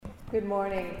Good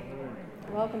morning.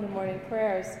 Welcome to morning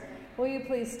prayers. Will you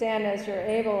please stand as you're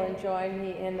able and join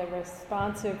me in the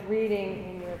responsive reading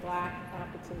in your Black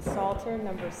Appleton Psalter,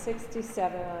 number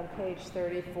 67 on page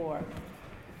 34.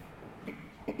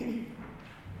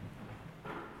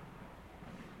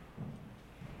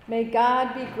 May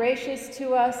God be gracious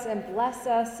to us and bless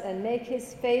us and make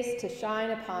his face to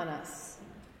shine upon us.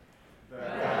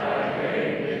 That thy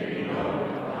name may be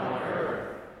known upon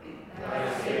earth,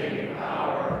 thy saving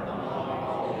power among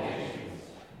all nations.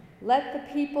 Let the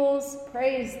peoples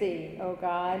praise thee, O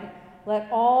God. Let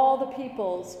all the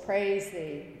peoples praise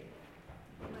thee.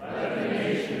 Let the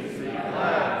nations be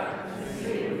glad and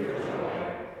sing for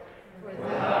joy. For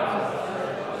thou hast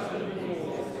judged the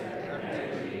peoples their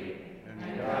iniquity, and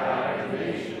guide the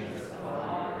nations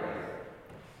upon earth.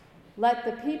 Let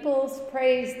the peoples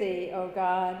praise thee, O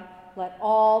God. Let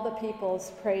all the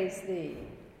peoples praise thee.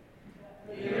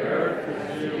 The earth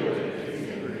is filled with his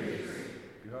increase.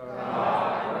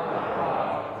 God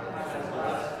has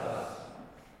blessed us.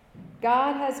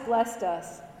 God has blessed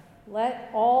us. Let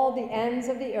all the ends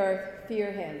of the earth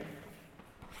fear him.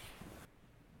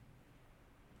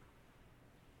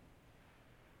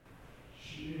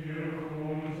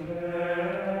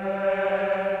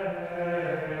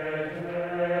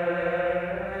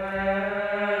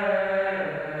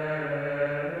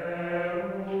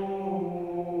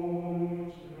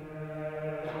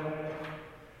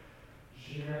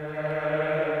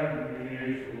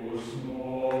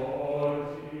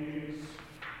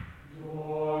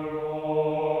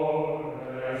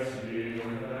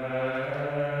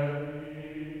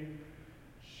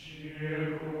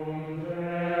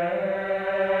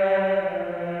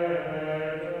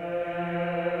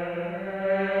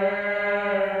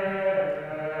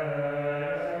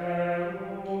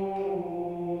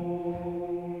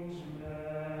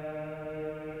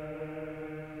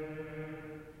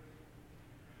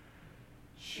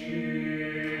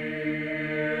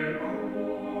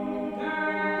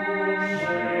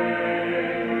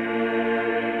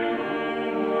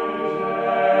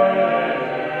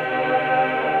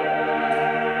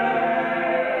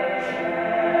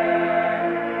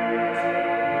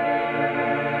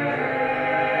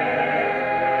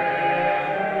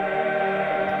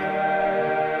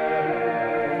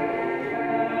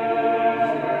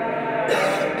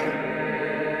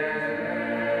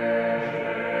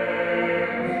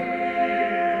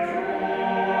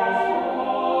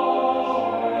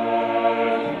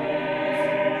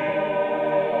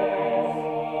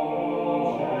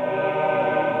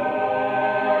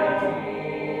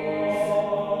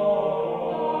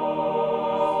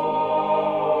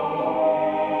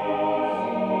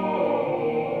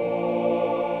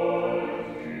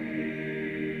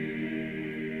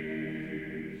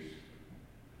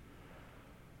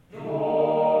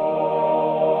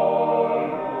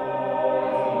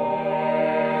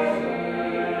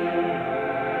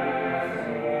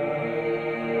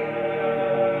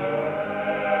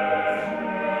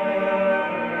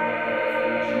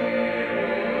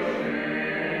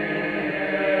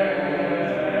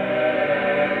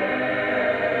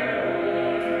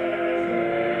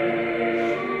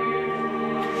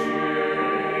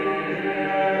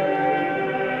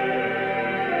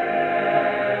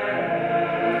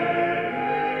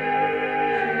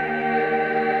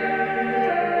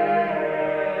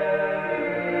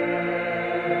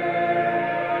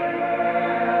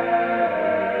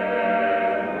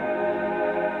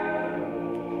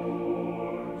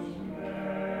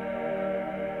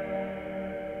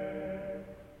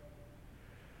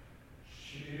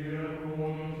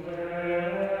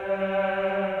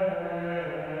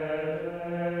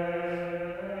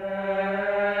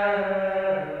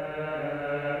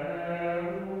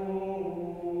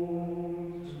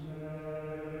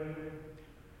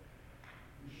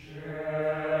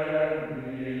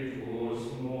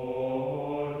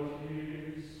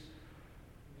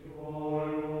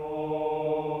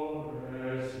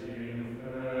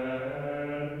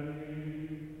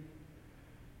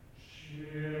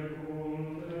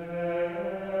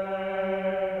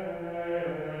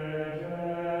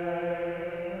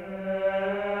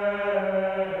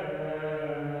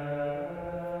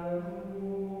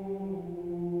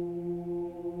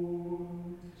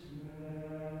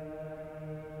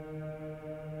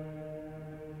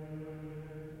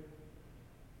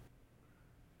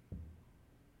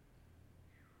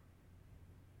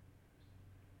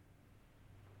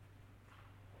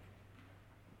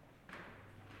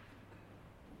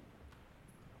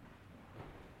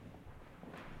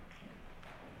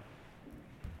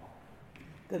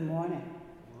 Good morning.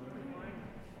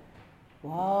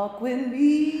 Walk with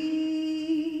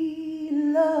me,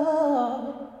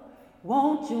 Lord.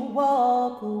 won't you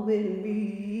walk with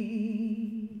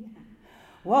me?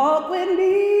 Walk with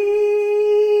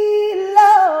me,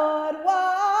 Lord,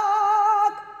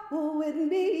 walk with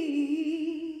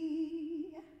me.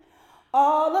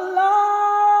 All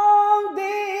along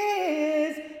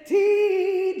this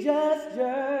tedious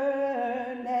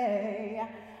journey,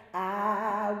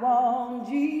 I want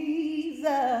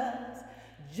Jesus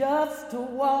just to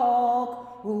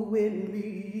walk with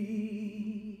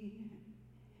me.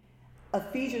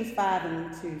 Ephesians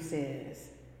 5:2 says,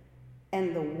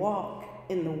 and the walk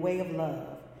in the way of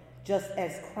love, just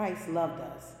as Christ loved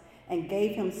us and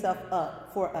gave himself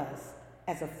up for us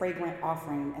as a fragrant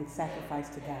offering and sacrifice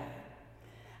to God.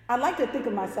 I like to think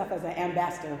of myself as an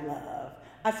ambassador of love.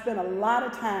 I spend a lot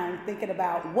of time thinking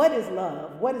about what is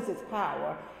love, what is its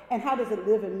power, and how does it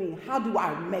live in me? How do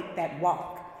I make that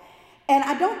walk? And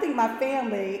I don't think my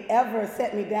family ever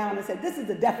set me down and said, this is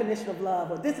the definition of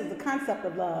love, or this is the concept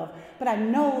of love, but I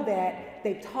know that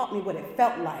they taught me what it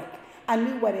felt like. I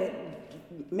knew what it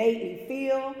made me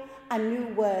feel, I knew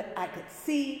what I could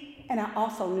see, and I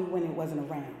also knew when it wasn't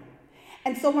around.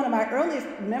 And so one of my earliest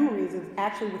memories is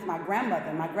actually with my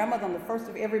grandmother. My grandmother, on the first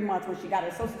of every month when she got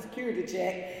her Social Security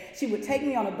check, she would take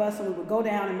me on a bus and we would go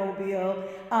down in Mobile,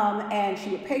 and she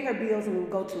would pay her bills and we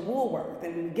would go to Woolworth.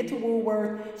 And when we get to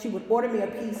Woolworth, she would order me a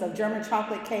piece of German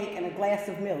chocolate cake and a glass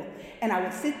of milk. And I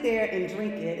would sit there and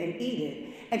drink it and eat it.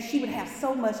 And she would have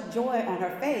so much joy on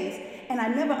her face. And I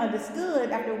never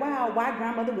understood after a while why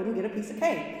grandmother wouldn't get a piece of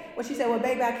cake. Well, she said, well,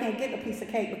 baby, I can't get a piece of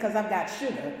cake because I've got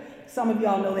sugar. Some of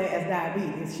y'all know that as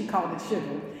diabetes. She called it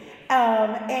sugar.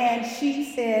 And she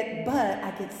said, but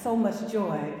I get so much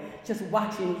joy just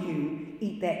watching you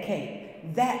eat that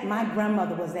cake. That, my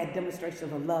grandmother was that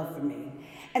demonstration of love for me.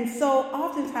 And so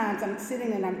oftentimes I'm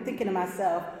sitting and I'm thinking to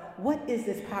myself, what is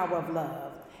this power of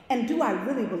love? And do I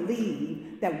really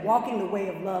believe that walking the way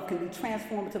of love can be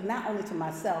transformative not only to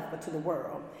myself but to the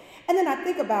world? And then I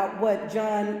think about what 1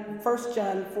 John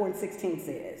 4:16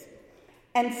 says.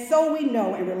 And so we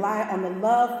know and rely on the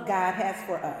love God has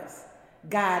for us.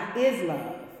 God is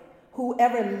love.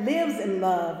 Whoever lives in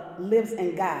love lives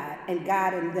in God and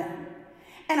God in them.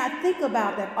 And I think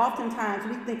about that oftentimes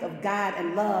we think of God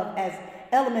and love as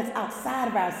elements outside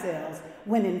of ourselves,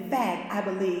 when in fact I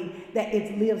believe that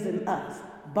it lives in us,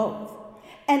 both.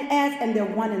 And they're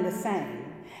one and the same.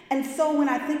 And so when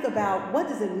I think about what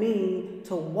does it mean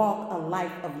to walk a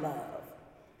life of love,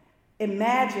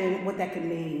 imagine what that could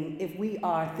mean if we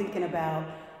are thinking about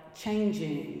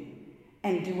changing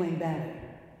and doing better.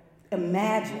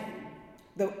 Imagine.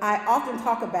 I often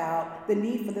talk about the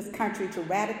need for this country to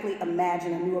radically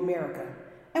imagine a new America.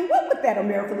 And what would that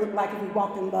America look like if we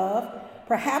walked in love?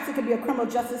 Perhaps it could be a criminal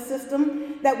justice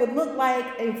system that would look like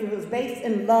if it was based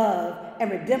in love and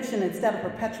redemption instead of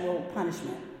perpetual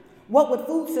punishment. What would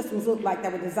food systems look like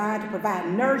that were designed to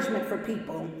provide nourishment for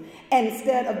people and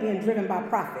instead of being driven by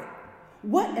profit?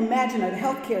 Imagine a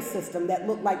healthcare system that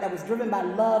looked like that was driven by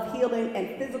love, healing,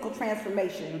 and physical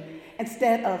transformation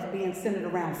instead of being centered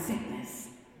around sickness.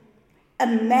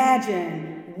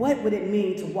 Imagine what would it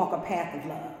mean to walk a path of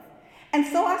love. And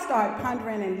so I started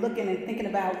pondering and looking and thinking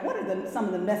about what are some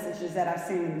of the messages that I've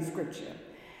seen in the scripture.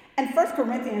 And 1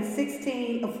 Corinthians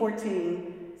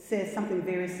 16:14 says something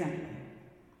very simple.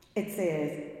 It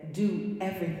says, do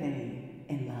everything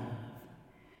in love.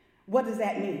 What does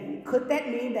that mean? Could that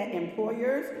mean that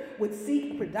employers would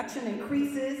seek production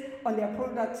increases on their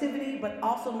productivity, but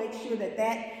also make sure that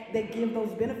they give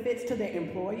those benefits to their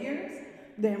employees,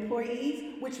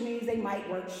 which means they might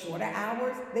work shorter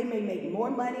hours, they may make more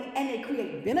money, and they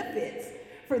create benefits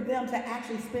for them to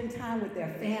actually spend time with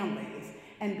their families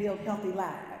and build healthy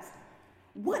lives?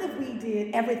 What if we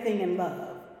did everything in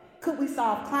love? Could we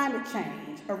solve climate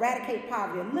change, eradicate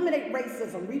poverty, eliminate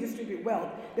racism, redistribute wealth,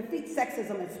 defeat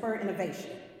sexism, and spur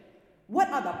innovation?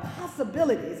 What are the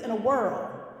possibilities in a world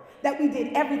that we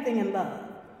did everything in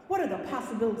love? What are the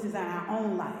possibilities in our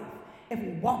own life if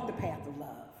we walk the path of love?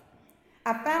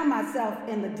 I found myself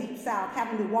in the Deep South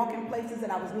having to walk in places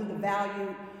that I was neither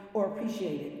valued or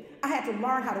appreciated. I had to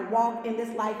learn how to walk in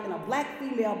this life in a black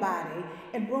female body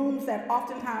in rooms that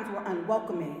oftentimes were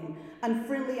unwelcoming,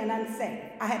 unfriendly, and unsafe.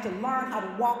 I had to learn how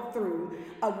to walk through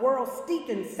a world steeped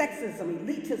in sexism,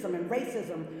 elitism, and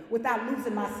racism without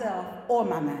losing myself or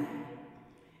my mind.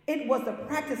 It was the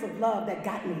practice of love that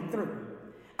got me through.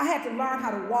 I had to learn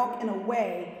how to walk in a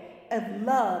way of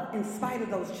love in spite of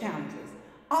those challenges.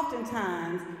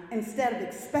 Oftentimes, instead of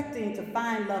expecting to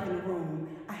find love in the room,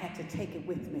 I had to take it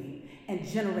with me and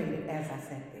generate it as I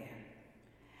sat there.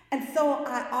 And so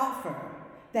I offer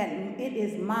that it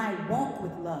is my walk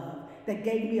with love that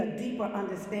gave me a deeper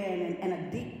understanding and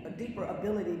a deeper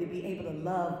ability to be able to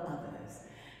love others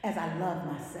as I love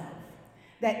myself.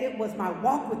 That it was my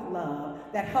walk with love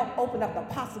that helped open up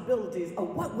the possibilities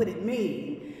of what would it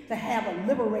mean to have a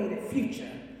liberated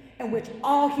future in which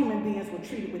all human beings were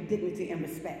treated with dignity and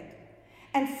respect.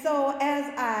 And so as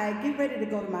I get ready to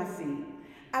go to my seat,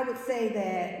 I would say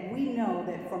that we know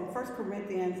that from 1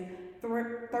 Corinthians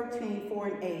 13, 4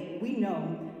 and 8, we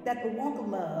know that the walk of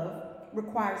love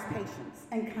requires patience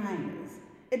and kindness.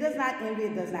 It does not envy,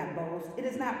 it does not boast, it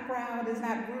is not proud, it is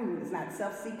not rude, it is not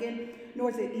self-seeking, nor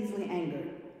is it easily angered.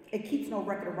 It keeps no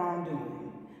record of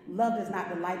wrongdoing. Love does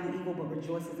not delight in evil, but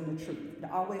rejoices in the truth.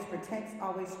 It always protects,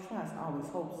 always trusts, always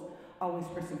hopes, always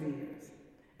perseveres.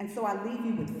 And so I leave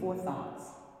you with 4 thoughts.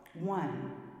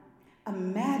 1,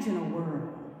 imagine a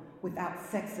world without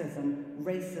sexism,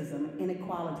 racism,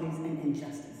 inequalities, and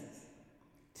injustices.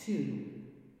 2,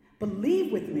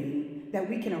 believe with me that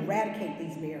we can eradicate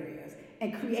these barriers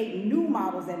and create new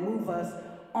models that move us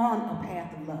on a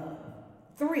path of love.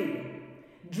 3,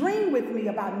 dream with me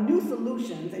about new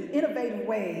solutions and innovative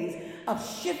ways of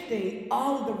shifting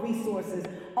all of the resources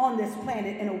on this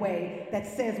planet in a way that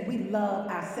says we love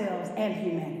ourselves and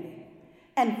humanity.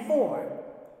 And 4,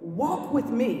 walk with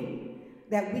me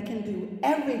that we can do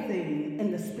everything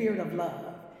in the spirit of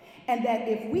love. And that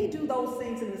if we do those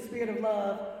things in the spirit of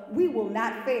love, we will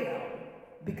not fail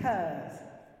because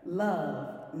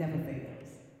love never fails.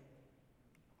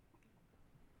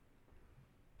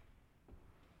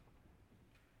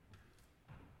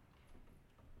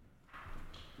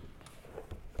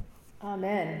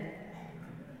 Amen.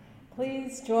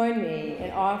 Please join me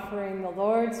in offering the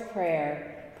Lord's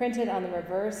Prayer, printed on the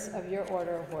reverse of your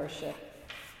order of worship.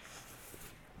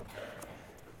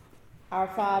 Our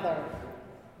Father,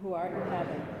 who art in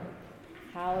heaven,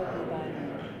 hallowed be thy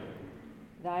name.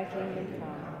 Thy kingdom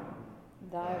come,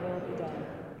 thy will be done,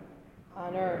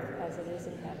 on earth as it is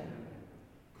in heaven.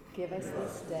 Give us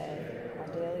this day our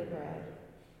daily bread,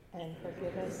 and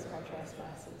forgive us our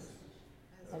trespasses,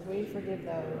 as we forgive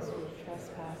those who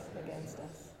trespass against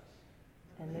us.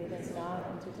 And lead us not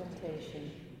into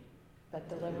temptation, but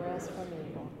deliver us from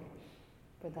evil.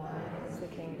 For thine is the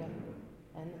kingdom,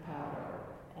 and the power,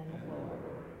 and the glory,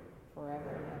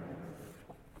 forever and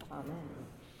ever. Amen.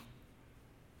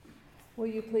 Will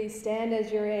you please stand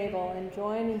as you're able and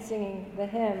join in singing the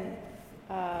hymn,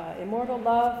 Immortal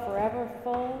Love Forever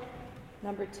Full,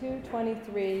 number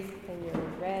 223 in your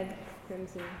red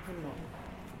crimson hymnal.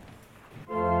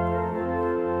 Amen.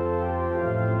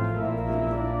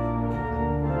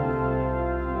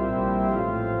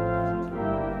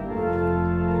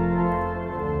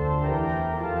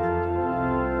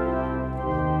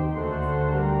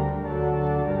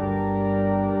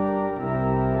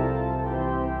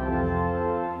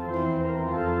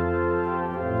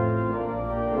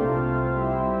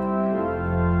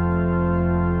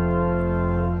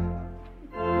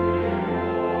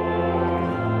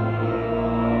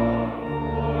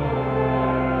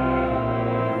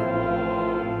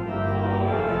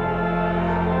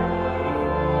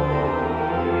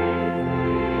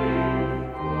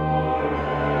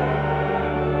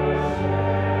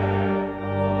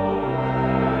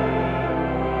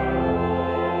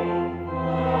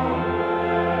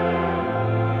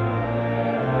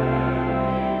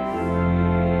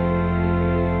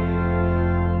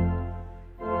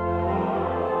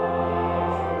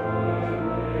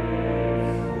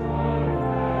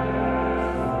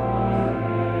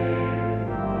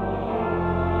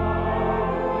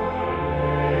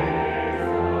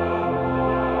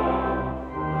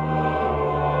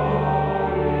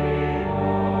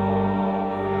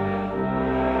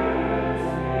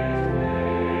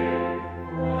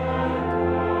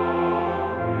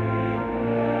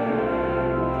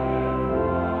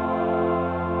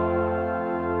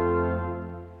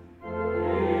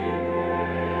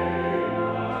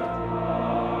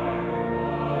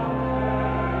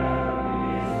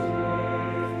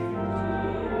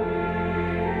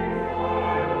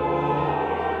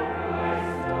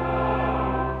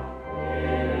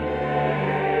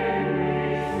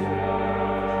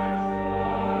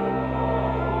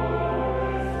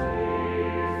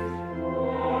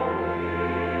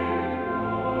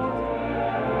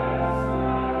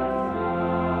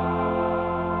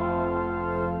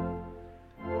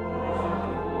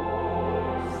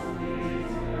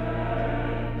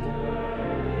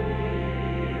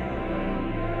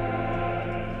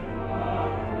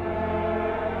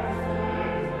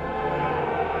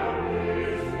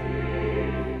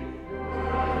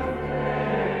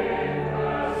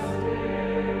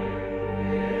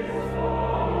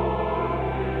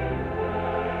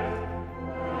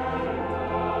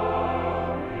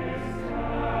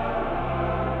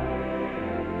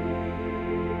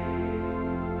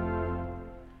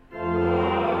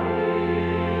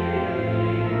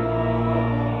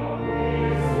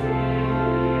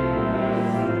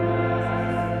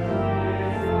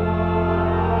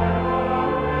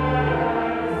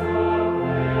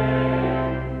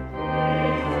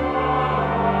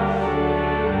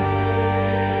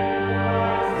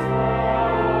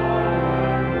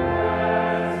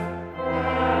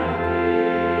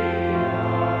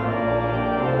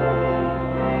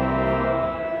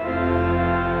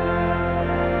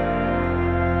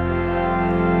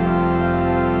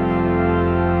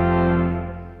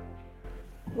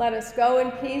 Let us go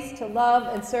in peace to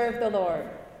love and serve the Lord.